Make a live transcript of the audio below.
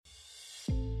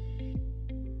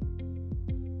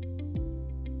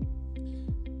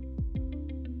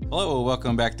Hello,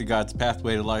 welcome back to God's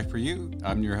Pathway to Life for You.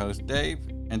 I'm your host, Dave,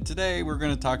 and today we're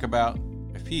going to talk about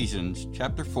Ephesians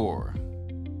chapter 4.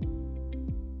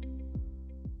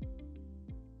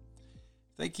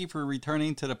 Thank you for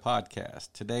returning to the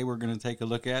podcast. Today we're going to take a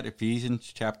look at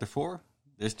Ephesians chapter 4.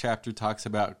 This chapter talks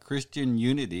about Christian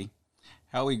unity,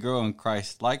 how we grow in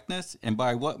Christ's likeness, and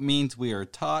by what means we are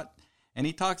taught, and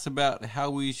he talks about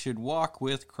how we should walk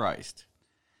with Christ.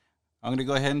 I'm going to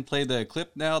go ahead and play the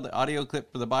clip now, the audio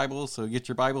clip for the Bible, so get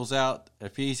your Bibles out.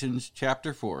 Ephesians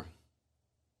chapter 4.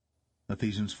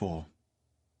 Ephesians 4.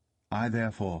 I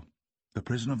therefore, the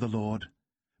prisoner of the Lord,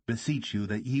 beseech you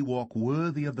that ye walk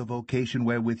worthy of the vocation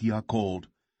wherewith ye are called,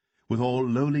 with all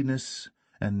lowliness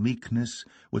and meekness,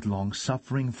 with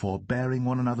long-suffering, forbearing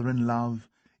one another in love,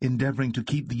 endeavouring to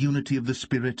keep the unity of the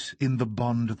Spirit in the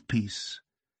bond of peace.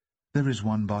 There is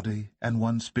one body, and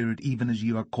one Spirit, even as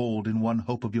ye are called in one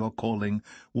hope of your calling,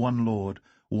 one Lord,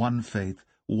 one faith,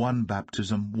 one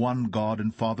baptism, one God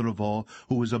and Father of all,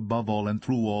 who is above all and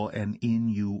through all and in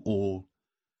you all.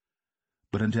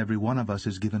 But unto every one of us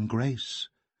is given grace,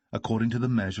 according to the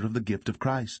measure of the gift of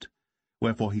Christ.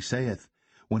 Wherefore he saith,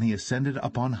 When he ascended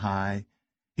upon high,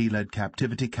 he led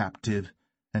captivity captive,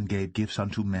 and gave gifts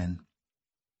unto men.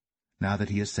 Now that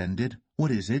he ascended, what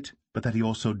is it, but that he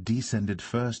also descended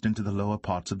first into the lower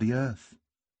parts of the earth?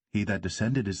 He that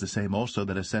descended is the same also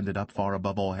that ascended up far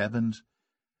above all heavens,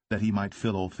 that he might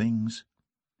fill all things.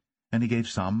 And he gave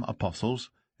some apostles,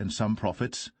 and some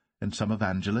prophets, and some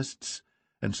evangelists,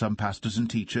 and some pastors and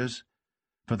teachers,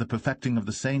 for the perfecting of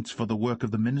the saints, for the work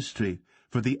of the ministry,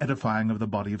 for the edifying of the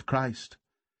body of Christ,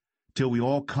 till we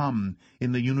all come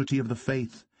in the unity of the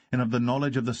faith, and of the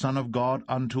knowledge of the Son of God,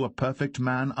 unto a perfect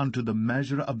man, unto the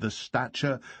measure of the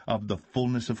stature of the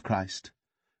fullness of Christ,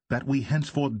 that we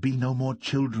henceforth be no more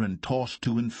children, tossed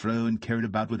to and fro, and carried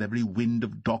about with every wind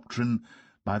of doctrine,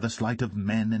 by the sleight of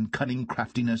men and cunning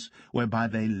craftiness, whereby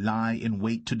they lie in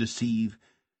wait to deceive,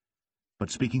 but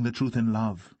speaking the truth in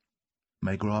love,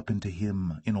 may grow up into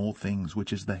him in all things,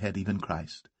 which is the head, even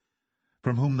Christ,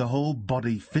 from whom the whole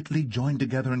body, fitly joined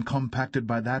together and compacted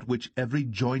by that which every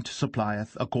joint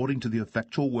supplieth, according to the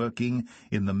effectual working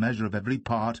in the measure of every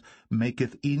part,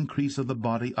 maketh increase of the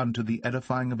body unto the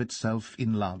edifying of itself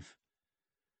in love.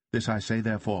 This I say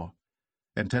therefore,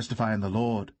 and testify in the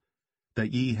Lord,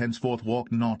 that ye henceforth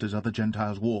walk not as other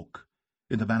Gentiles walk,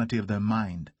 in the vanity of their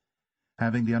mind,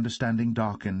 having the understanding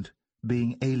darkened,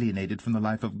 being alienated from the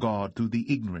life of God through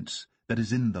the ignorance that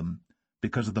is in them,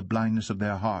 because of the blindness of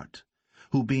their heart,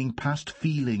 who being past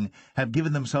feeling have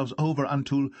given themselves over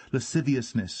unto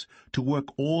lasciviousness, to work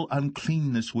all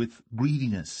uncleanness with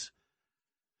greediness.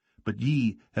 But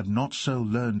ye have not so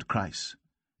learned Christ,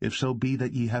 if so be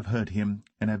that ye have heard him,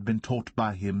 and have been taught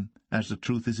by him, as the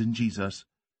truth is in Jesus,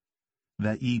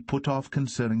 that ye put off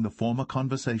concerning the former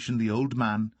conversation the old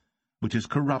man, which is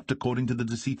corrupt according to the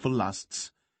deceitful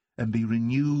lusts, and be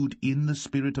renewed in the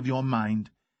spirit of your mind,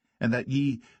 and that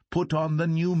ye put on the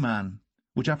new man,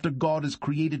 which after God is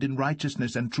created in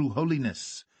righteousness and true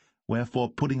holiness. Wherefore,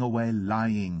 putting away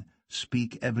lying,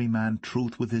 speak every man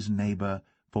truth with his neighbour,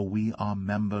 for we are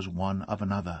members one of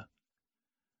another.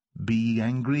 Be ye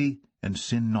angry, and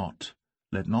sin not.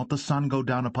 Let not the sun go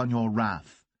down upon your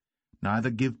wrath. Neither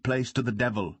give place to the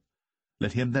devil.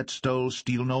 Let him that stole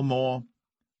steal no more,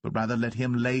 but rather let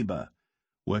him labour,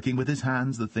 working with his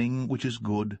hands the thing which is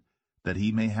good, that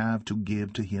he may have to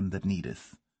give to him that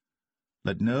needeth.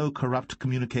 Let no corrupt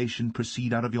communication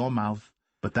proceed out of your mouth,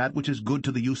 but that which is good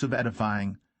to the use of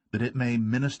edifying, that it may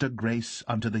minister grace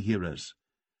unto the hearers.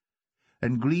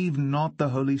 And grieve not the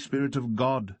Holy Spirit of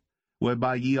God,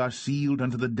 whereby ye are sealed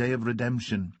unto the day of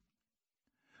redemption.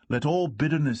 Let all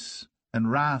bitterness,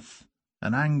 and wrath,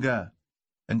 and anger,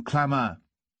 and clamour,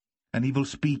 and evil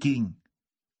speaking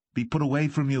be put away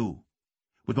from you,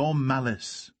 with all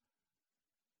malice.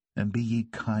 And be ye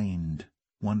kind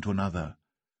one to another,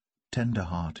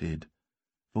 tender-hearted,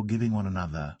 forgiving one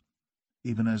another,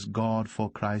 even as God for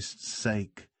Christ's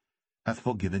sake hath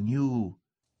forgiven you.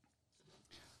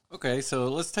 Okay, so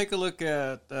let's take a look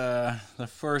at the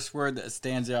first word that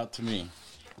stands out to me.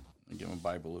 Let me get my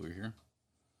Bible over here.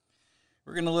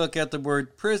 We're going to look at the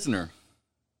word prisoner.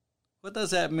 What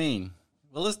does that mean?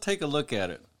 Well, let's take a look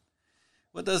at it.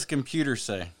 What does computer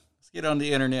say? Let's get on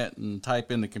the internet and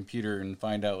type in the computer and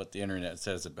find out what the internet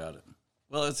says about it.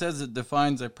 Well, it says it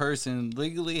defines a person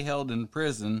legally held in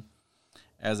prison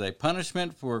as a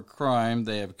punishment for a crime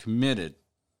they have committed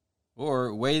or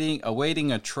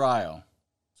awaiting a trial.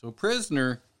 So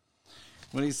prisoner,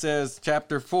 when he says,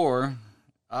 chapter 4,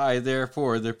 I,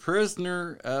 therefore, the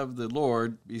prisoner of the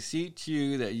Lord, beseech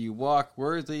you that you walk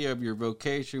worthy of your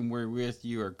vocation wherewith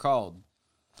you are called.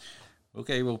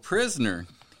 Okay, well, prisoner.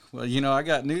 Well, I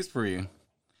got news for you.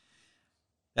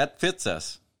 That fits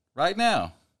us right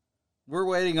now. We're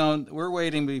waiting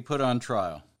to be put on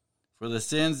trial for the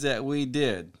sins that we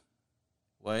did.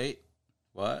 Wait,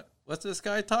 what? What's this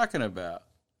guy talking about?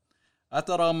 I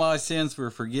thought all my sins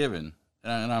were forgiven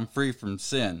and I'm free from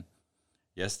sin.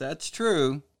 Yes, that's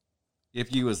true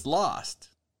if you was lost.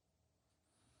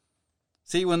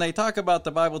 See, when they talk about,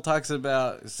 the Bible talks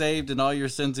about saved and all your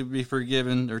sins will be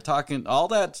forgiven, they're talking, all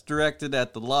that's directed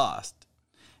at the lost.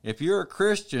 If you're a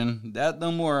Christian, that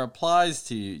no more applies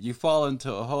to you. You fall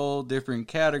into a whole different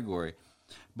category.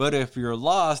 But if you're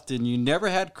lost and you never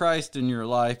had Christ in your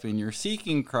life and you're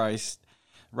seeking Christ,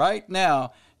 right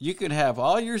now, you can have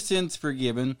all your sins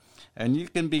forgiven and you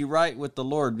can be right with the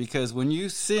Lord, because when you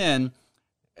sin,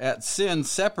 that sin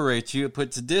separates you. It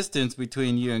puts a distance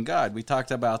between you and God. We talked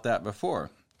about that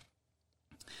before.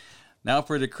 Now,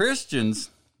 for the Christians,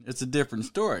 it's a different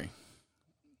story.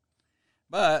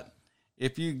 But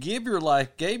if you gave your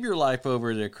life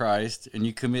over to Christ and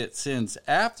you commit sins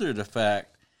after the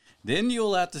fact, then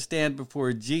you'll have to stand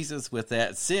before Jesus with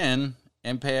that sin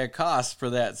and pay a cost for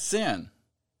that sin.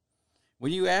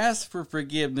 When you ask for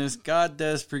forgiveness, God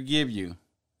does forgive you.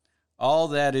 All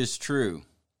that is true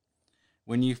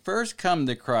when you first come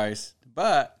to Christ,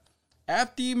 but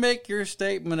after you make your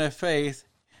statement of faith,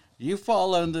 you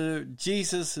fall under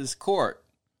Jesus' court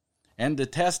and the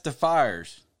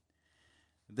testifiers.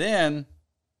 Then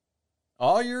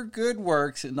all your good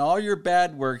works and all your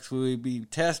bad works will be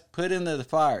put into the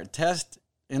fire, test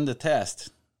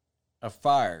of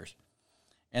fires.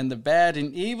 And the bad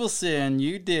and evil sin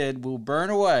you did will burn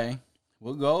away,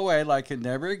 will go away like it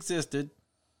never existed.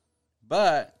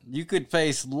 But you could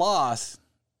face loss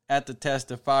at the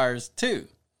test of fires too.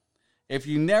 If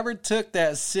you never took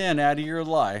that sin out of your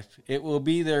life, it will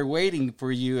be there waiting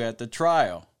for you at the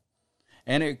trial.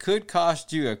 And it could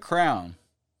cost you a crown.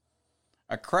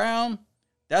 A crown,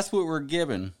 that's what we're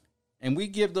given. And we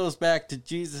give those back to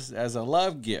Jesus as a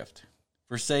love gift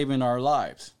for saving our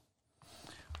lives.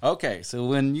 Okay, so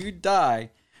when you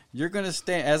die, you're going to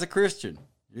stand, as a Christian,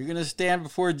 you're going to stand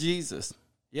before Jesus.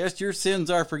 Yes, your sins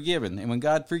are forgiven. And when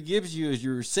God forgives you as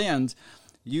your sins,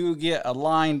 you get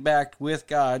aligned back with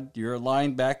God. You're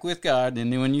aligned back with God.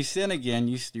 And then when you sin again,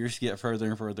 you just get further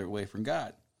and further away from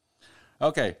God.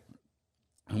 Okay,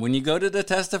 when you go to the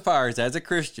test of fires as a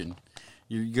Christian,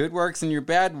 your good works and your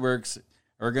bad works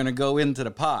are going to go into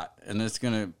the pot, and it's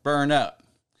going to burn up.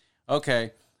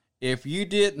 Okay, if you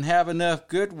didn't have enough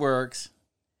good works,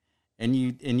 and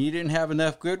you didn't have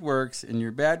enough good works, and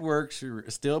your bad works are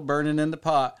still burning in the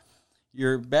pot,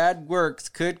 your bad works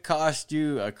could cost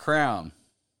you a crown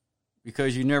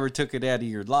because you never took it out of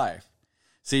your life.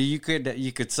 See, you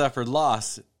could suffer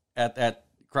loss at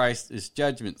Christ's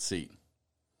judgment seat.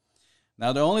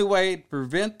 Now, the only way to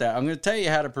prevent that, I'm going to tell you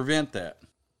how to prevent that.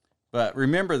 But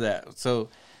remember that. So,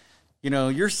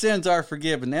 your sins are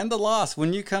forgiven. And the loss,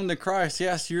 when you come to Christ,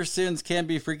 yes, your sins can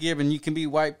be forgiven. You can be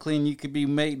wiped clean. You can be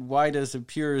made white as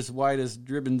white as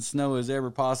driven snow as ever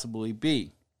possibly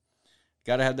be.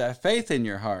 Got to have that faith in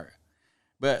your heart.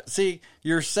 But see,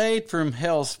 you're saved from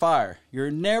hell's fire. You're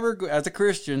never, as a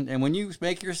Christian, and when you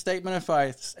make your statement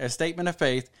of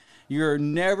faith, you're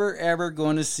never ever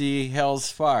going to see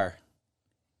hell's fire.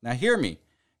 Now hear me.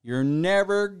 You're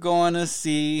never going to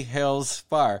see hell's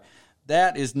fire.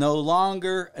 That is no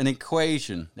longer an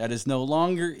equation. That is no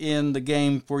longer in the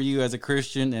game for you as a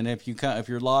Christian. And if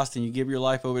you're lost and you give your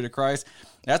life over to Christ,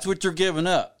 that's what you're giving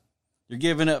up. You're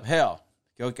giving up hell.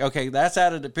 Okay, that's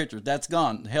out of the picture. That's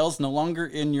gone. Hell's no longer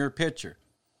in your picture.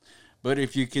 But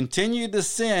if you continue to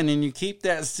sin and you keep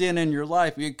that sin in your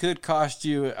life, it could cost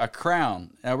you a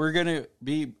crown. Now, we're going to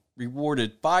be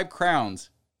rewarded 5 crowns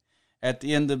at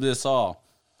the end of this all.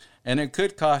 And it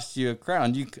could cost you a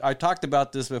crown. I talked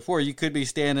about this before. You could be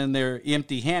standing there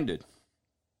empty-handed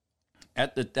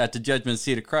at the judgment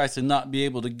seat of Christ and not be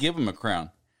able to give him a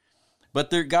crown.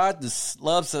 But God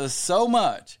loves us so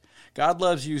much. God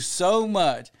loves you so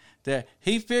much that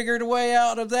he figured a way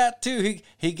out of that too.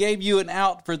 He gave you an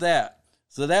out for that.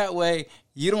 So that way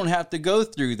you don't have to go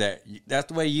through that. That's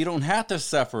the way you don't have to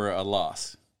suffer a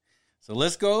loss. So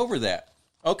let's go over that.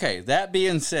 Okay, that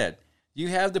being said, you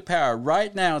have the power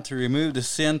right now to remove the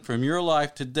sin from your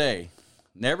life today.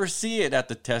 Never see it at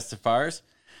the testifiers.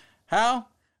 How?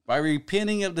 By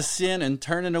repenting of the sin and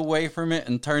turning away from it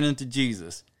and turning to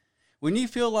Jesus. When you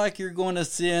feel like you're going to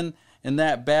sin in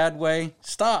that bad way,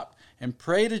 stop and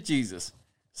pray to Jesus.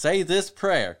 Say this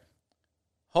prayer.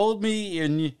 Hold me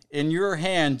in your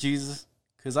hand, Jesus,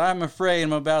 because I'm afraid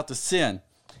I'm about to sin.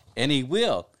 And he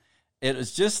will. It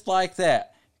is just like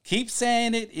that. Keep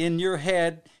saying it in your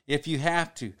head if you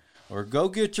have to. or go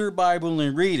get your Bible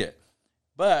and read it.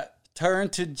 But turn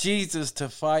to Jesus to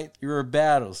fight your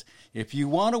battles. If you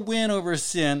want to win over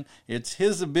sin, it's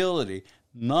his ability,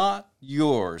 not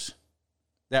yours,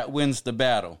 that wins the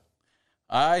battle.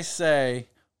 I say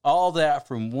all that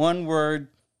from one word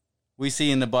we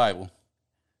see in the Bible.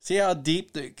 See how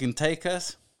deep it can take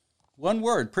us? One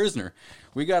word, prisoner.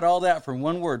 We got all that from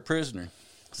one word, prisoner.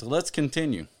 So let's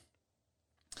continue.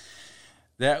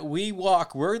 That we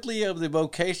walk worthily of the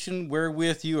vocation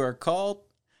wherewith you are called.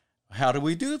 How do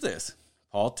we do this?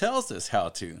 Paul tells us how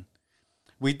to.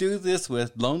 We do this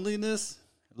with lowliness,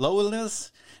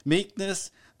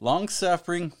 meekness,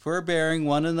 long-suffering, forbearing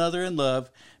one another in love,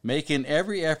 making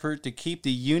every effort to keep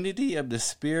the unity of the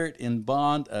Spirit in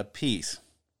bond of peace.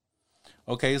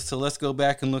 Okay, so let's go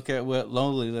back and look at what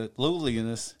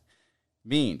lowliness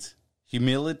means.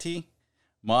 Humility,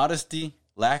 modesty,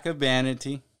 lack of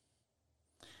vanity.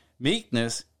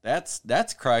 Meekness,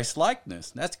 that's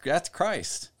Christ-likeness. That's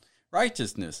Christ.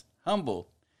 Righteousness, humble,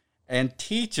 and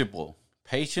teachable.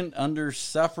 Patient under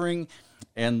suffering,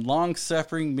 and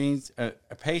long-suffering means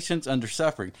patience under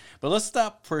suffering. But let's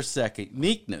stop for a second.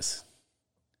 Meekness.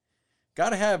 Got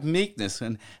to have meekness.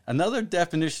 And another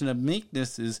definition of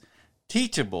meekness is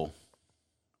teachable.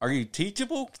 Are you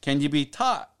teachable? Can you be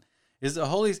taught? Is the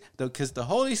Holy, because the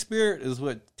Holy Spirit is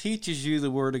what teaches you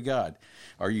the Word of God.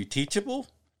 Are you teachable?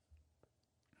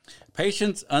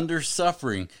 Patience under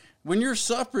suffering. When you're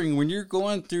suffering, when you're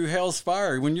going through hell's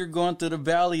fire, when you're going through the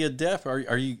valley of death,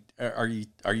 are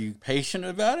you patient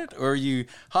about it, or are you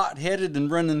hot-headed and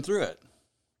running through it?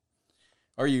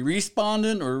 Are you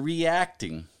responding or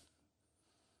reacting?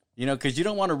 You know, because you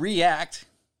don't want to react,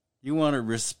 you want to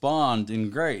respond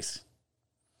in grace.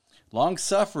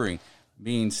 Long-suffering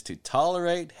means to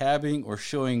tolerate, having, or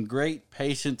showing great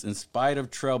patience in spite of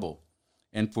trouble.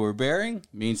 And forbearing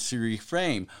means to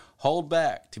refrain, hold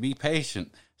back, to be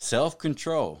patient,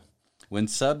 self-control, when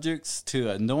subjects to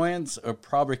annoyance or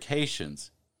provocations.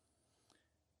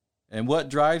 And what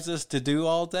drives us to do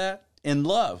all that? In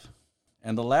love.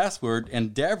 And the last word,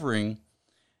 endeavoring,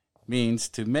 means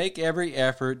to make every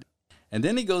effort. And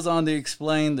then he goes on to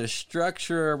explain the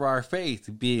structure of our faith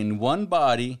being one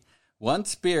body, one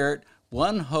spirit,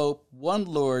 one hope, one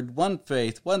Lord, one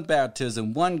faith, one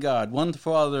baptism, one God, one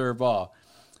Father of all.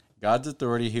 God's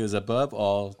authority, he is above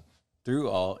all, through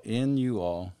all, in you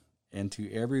all, and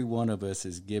to every one of us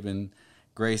is given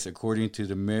grace according to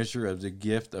the measure of the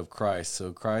gift of Christ.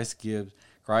 So Christ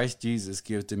Jesus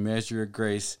gives the measure of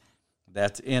grace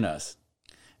that's in us.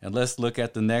 And let's look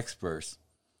at the next verse.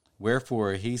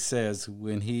 Wherefore he says,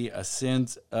 when he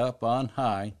ascends up on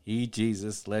high, he,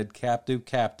 Jesus, led captive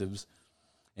captives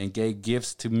and gave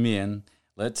gifts to men.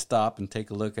 Let's stop and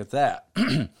take a look at that.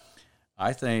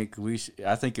 I think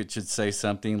it should say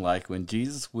something like, when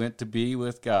Jesus went to be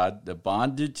with God, the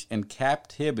bondage and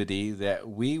captivity that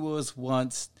we was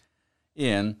once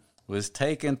in was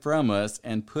taken from us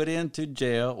and put into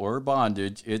jail or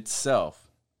bondage itself.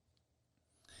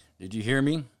 Did you hear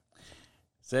me?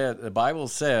 The Bible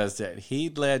says that he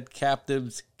led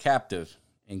captives captive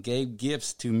and gave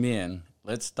gifts to men.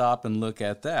 Let's stop and look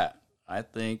at that. I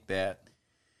think that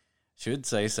should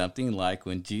say something like,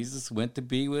 when Jesus went to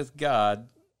be with God,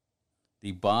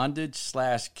 the bondage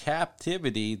 /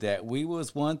 captivity that we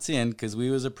was once in, because we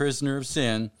was a prisoner of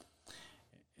sin,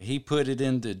 he put it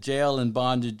into jail and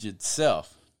bondage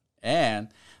itself. And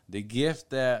the gift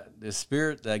that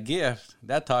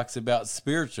that talks about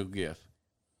spiritual gift.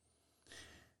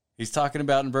 He's talking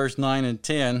about in verse 9 and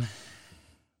 10,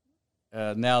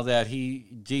 now that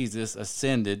Jesus,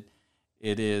 ascended,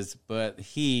 it is, but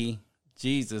he,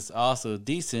 Jesus, also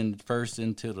descended first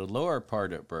into the lower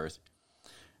part of earth.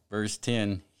 Verse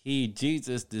 10, he,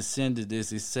 Jesus, descended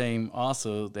is the same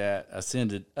also that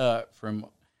ascended up from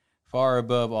far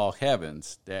above all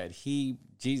heavens, that he,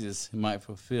 Jesus, might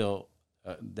fulfill,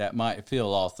 might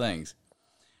fill all things.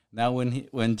 Now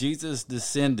when Jesus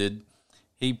descended,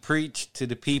 he preached to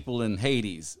the people in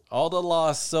Hades. All the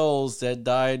lost souls that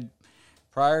died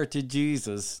prior to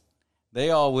Jesus, they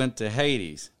all went to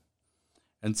Hades.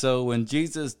 And so when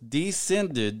Jesus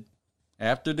descended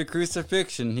after the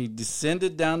crucifixion, he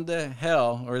descended down to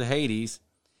hell or Hades,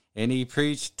 and he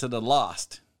preached to the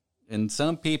lost. And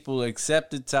some people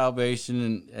accepted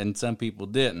salvation and some people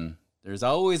didn't. There's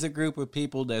always a group of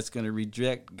people that's going to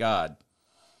reject God.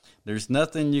 There's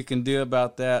nothing you can do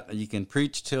about that. You can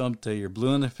preach to them till you're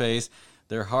blue in the face.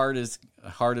 Their heart is a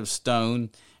heart of stone,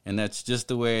 and that's just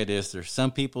the way it is. There's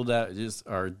some people that just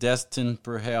are destined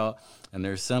for hell, and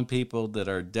there's some people that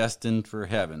are destined for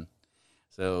heaven.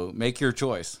 So make your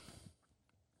choice.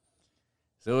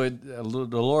 So the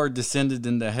Lord descended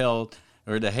into hell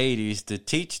or to Hades, to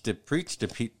preach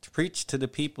to the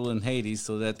people in Hades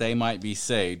so that they might be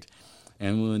saved.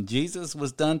 And when Jesus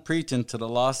was done preaching to the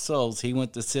lost souls, he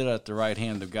went to sit at the right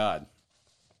hand of God.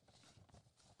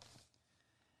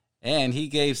 And he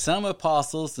gave some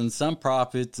apostles and some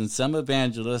prophets and some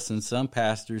evangelists and some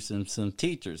pastors and some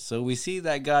teachers. So we see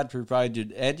that God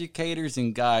provided educators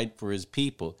and guide for his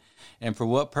people. And for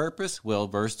what purpose? Well,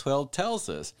 verse 12 tells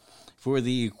us. For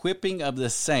the equipping of the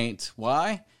saints.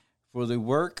 Why? For the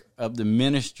work of the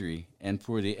ministry and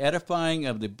for the edifying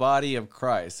of the body of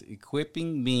Christ.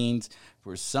 Equipping means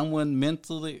preparing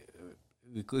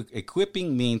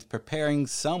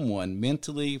someone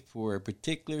mentally for a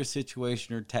particular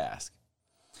situation or task.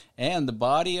 And the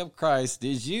body of Christ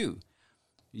is you.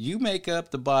 You make up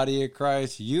the body of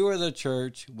Christ. You are the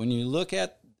church. When you look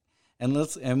at and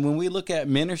when we look at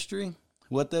ministry,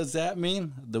 what does that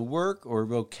mean? The work or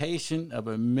vocation of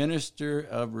a minister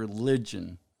of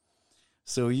religion.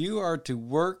 So you are to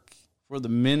work for the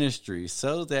ministry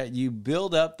so that you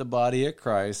build up the body of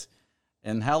Christ.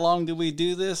 And how long do we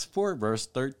do this for? Verse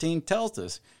 13 tells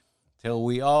us, till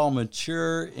we all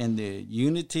mature in the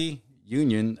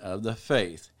union of the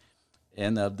faith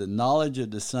and of the knowledge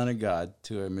of the Son of God,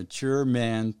 to a mature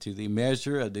man, to the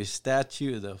measure of the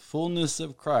stature of the fullness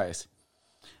of Christ.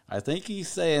 I think he's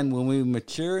saying when we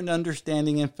mature in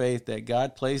understanding and faith that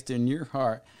God placed in your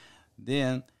heart,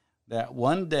 then that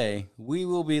one day we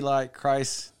will be like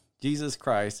Christ, Jesus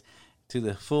Christ, to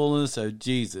the fullness of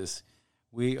Jesus.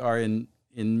 We are in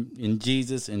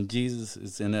Jesus, and Jesus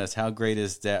is in us. How great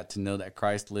is that to know that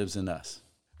Christ lives in us?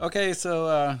 Okay,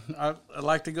 so I'd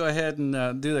like to go ahead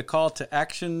and do the call to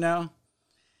action now.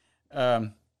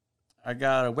 I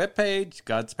got a webpage,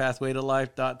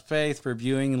 godspathwaytolife.faith, for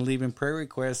viewing and leaving prayer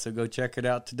requests, so go check it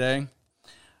out today.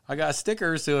 I got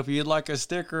stickers, so if you'd like a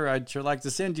sticker, I'd sure like to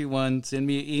send you one. Send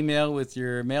me an email with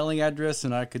your mailing address,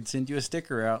 and I could send you a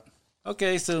sticker out.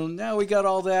 Okay, so now we got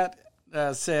all that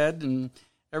said and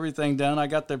everything done. I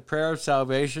got the prayer of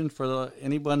salvation for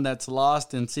anyone that's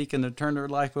lost and seeking to turn their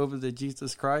life over to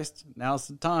Jesus Christ. Now's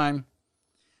the time.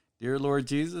 Dear Lord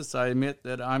Jesus, I admit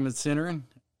that I'm a sinner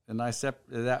and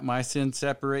that my sins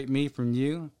separate me from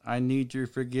you. I need your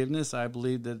forgiveness. I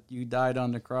believe that you died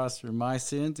on the cross for my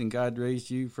sins and God raised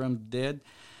you from the dead.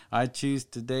 I choose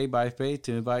today by faith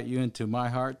to invite you into my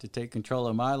heart to take control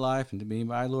of my life and to be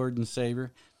my Lord and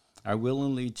Savior. I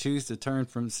willingly choose to turn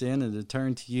from sin and to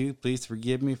turn to you. Please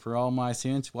forgive me for all my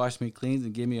sins. Wash me clean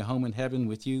and give me a home in heaven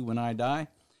with you when I die.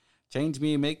 Change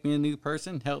me and make me a new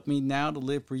person. Help me now to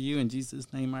live for you. In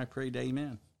Jesus' name I pray,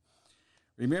 amen.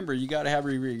 Remember, you got to have a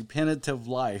repentative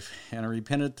life. And a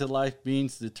repentative life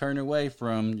means to turn away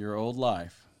from your old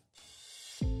life.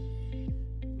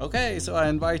 Okay, so I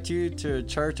invite you to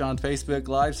church on Facebook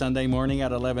Live Sunday morning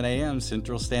at 11 a.m.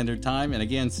 Central Standard Time, and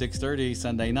again 6:30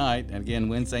 Sunday night, and again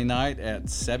Wednesday night at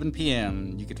 7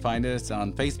 p.m. You can find us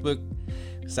on Facebook,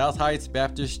 South Heights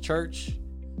Baptist Church,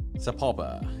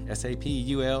 Sapulpa,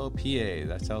 Sapulpa.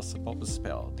 That's how Sapulpa is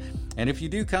spelled. And if you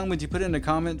do come, would you put in the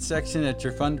comment section at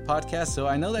your fun podcast so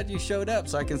I know that you showed up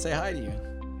so I can say hi to you.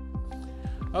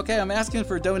 Okay, I'm asking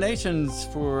for donations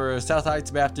for South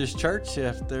Heights Baptist Church.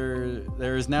 If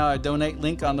there is now a donate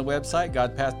link on the website,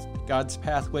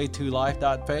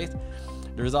 godspathwaytolife.faith.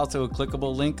 There's also a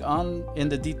clickable link in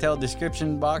the detailed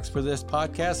description box for this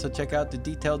podcast, so check out the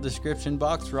detailed description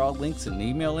box for all links and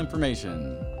email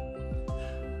information.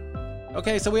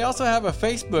 Okay, so we also have a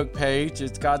Facebook page.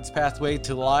 It's God's Pathway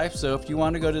to Life. So if you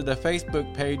want to go to the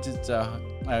Facebook page, it's a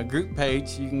group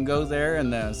page. You can go there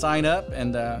and sign up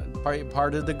and be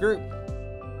part of the group.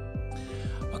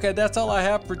 Okay, that's all I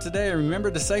have for today. Remember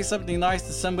to say something nice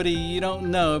to somebody you don't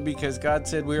know, because God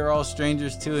said we are all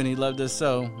strangers too and he loved us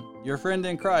so. Your friend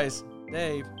in Christ,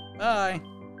 Dave. Bye.